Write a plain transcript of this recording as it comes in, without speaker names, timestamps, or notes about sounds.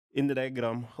In the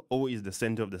diagram, O is the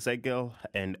center of the circle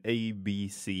and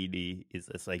ABCD is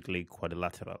a cyclic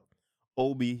quadrilateral.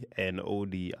 OB and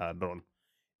OD are drawn.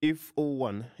 If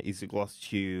O1 is equals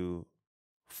to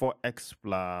 4x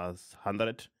plus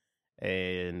 100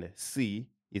 and C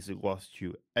is equals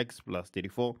to x plus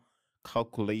 34,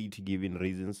 calculate, given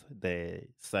reasons, the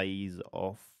size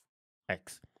of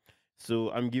x.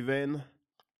 So I'm given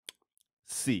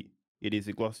C, it is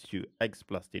equals to x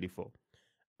plus 34.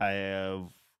 I have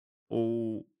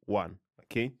O1,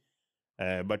 okay?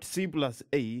 But C plus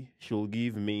A should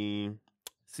give me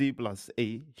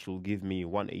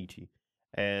 180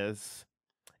 as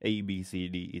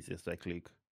ABCD is a cyclic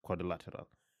quadrilateral.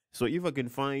 So if I can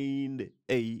find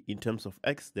A in terms of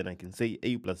x, then I can say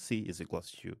A plus C is equals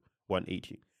to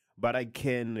 180. But I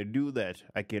can do that.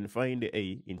 I can find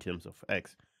A in terms of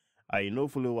x. I know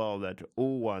fully well that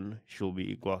O1 should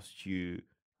be equals to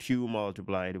 2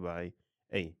 multiplied by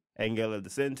A. Angle at the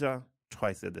center,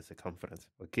 twice at the circumference,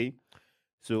 okay?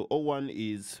 So O1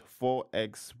 is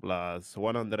 4x plus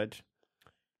 100,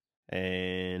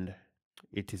 and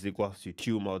it is equals to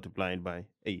 2 multiplied by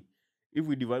A. If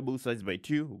we divide both sides by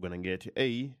 2, we're going to get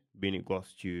A being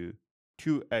equals to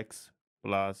 2x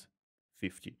plus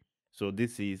 50. So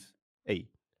this is A,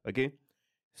 okay?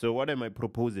 So what am I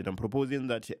proposing? I'm proposing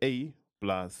that A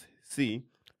plus C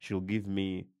should give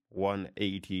me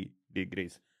 180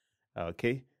 degrees,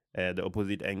 okay? The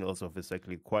opposite angles of a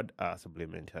cyclic quad are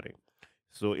supplementary.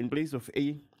 So in place of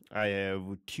A, I have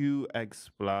 2x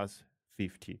plus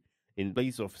 50. In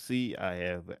place of C, I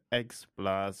have x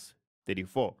plus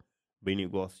 34, being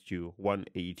equals to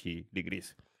 180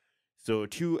 degrees. So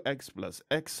 2x plus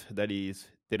x, that is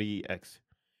 3x.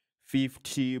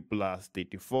 50 plus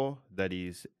 34, that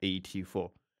is 84.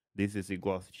 This is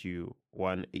equals to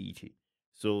 180.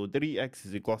 So 3x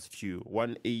is equals to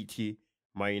 180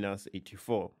 minus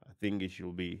 84. I think it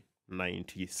should be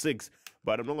 96.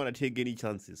 But I'm not going to take any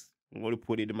chances. I'm going to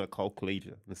put it in my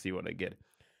calculator and see what I get.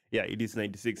 Yeah, it is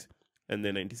 96. And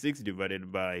then 96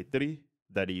 divided by 3,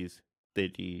 that is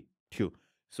 32.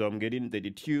 So I'm getting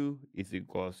 32 is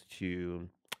equals to,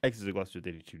 x is equals to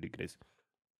 32 degrees.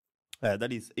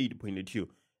 That is 8.2.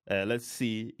 Let's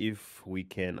see if we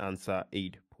can answer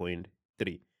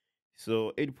 8.3.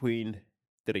 So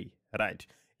 8.3, right.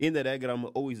 In the diagram,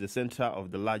 O is the center of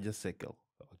the larger circle.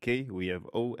 Okay, we have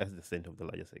O as the center of the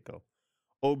larger circle.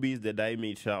 OB is the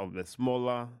diameter of the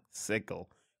smaller circle.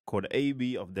 Chord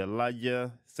AB of the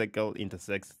larger circle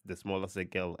intersects the smaller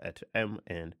circle at M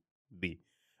and B.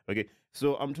 Okay,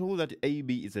 so I'm told that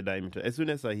AB is a diameter. As soon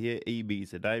as I hear AB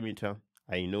is a diameter,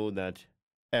 I know that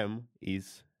M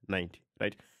is 90,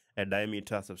 right? A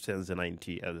diameter subtends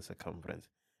 90 as the circumference.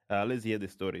 Let's hear the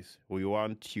stories. We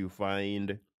want to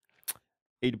find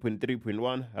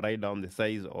 8.3.1, write down the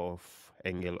size of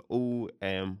angle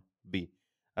OMB.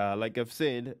 Like I've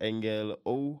said, angle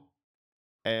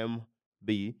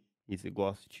OMB is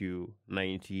equals to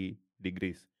 90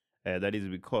 degrees. That is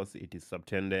because it is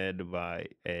subtended by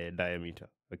a diameter,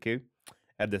 okay,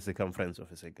 at the circumference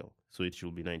of a circle. So it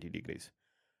should be 90 degrees.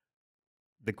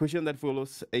 The question that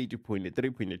follows,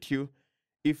 8.3.2,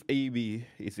 if AB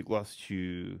is equals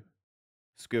to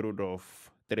square root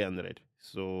of 300.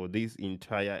 So this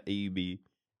entire AB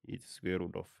is square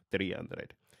root of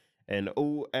 300. And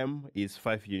OM is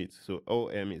 5 units. So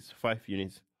OM is 5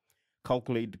 units.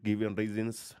 Calculate, given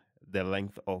reasons, the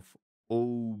length of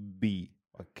OB.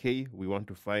 Okay, we want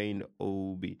to find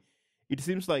OB. It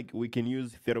seems like we can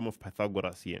use theorem of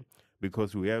Pythagoras here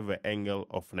because we have an angle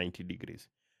of 90 degrees.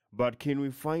 But can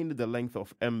we find the length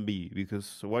of MB?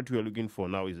 Because what we are looking for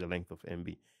now is the length of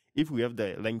MB. If we have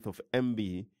the length of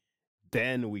MB,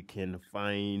 then we can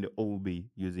find OB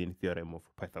using theorem of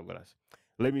Pythagoras.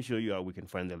 Let me show you how we can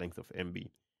find the length of MB.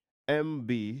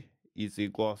 MB is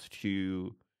equals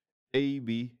to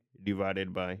AB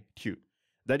divided by 2.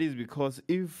 That is because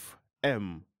if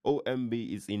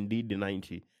OMB is indeed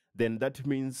 90, then that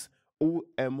means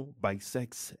OM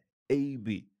bisects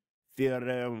AB.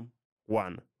 Theorem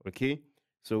 1. Okay,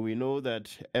 so we know that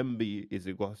MB is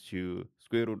equals to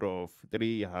square root of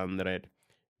 300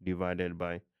 divided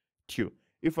by 2.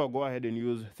 If I go ahead and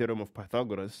use theorem of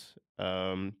Pythagoras,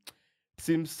 it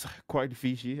seems quite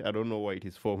fishy. I don't know why it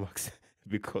is 4 marks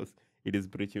because it is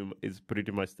pretty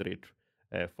much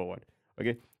straightforward.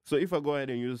 Okay, so if I go ahead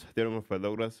and use theorem of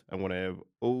Pythagoras, I'm going to have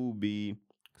OB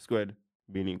squared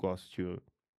being equals to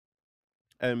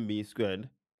MB squared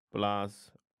plus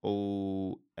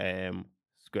OM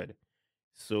squared.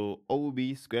 So OB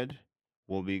squared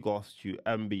will be equals to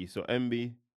MB. So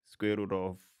MB square root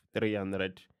of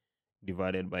 300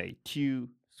 divided by 2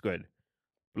 squared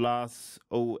plus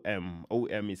OM.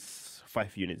 OM is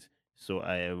 5 units. So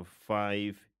I have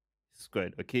 5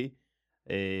 squared, okay?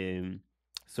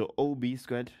 So OB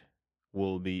squared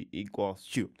will be equals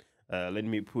to, let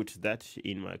me put that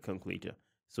in my calculator.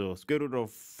 So square root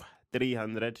of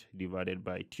 300 divided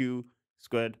by 2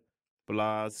 squared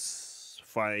plus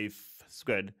 5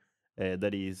 squared,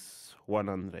 that is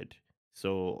 100.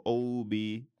 So OB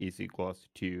is equals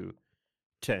to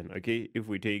 10, okay? If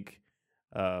we take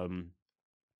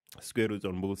square roots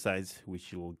on both sides,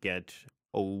 which will get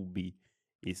OB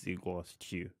is equals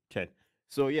to 10.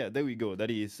 So yeah, there we go.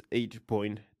 That is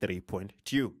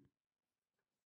 8.3.2.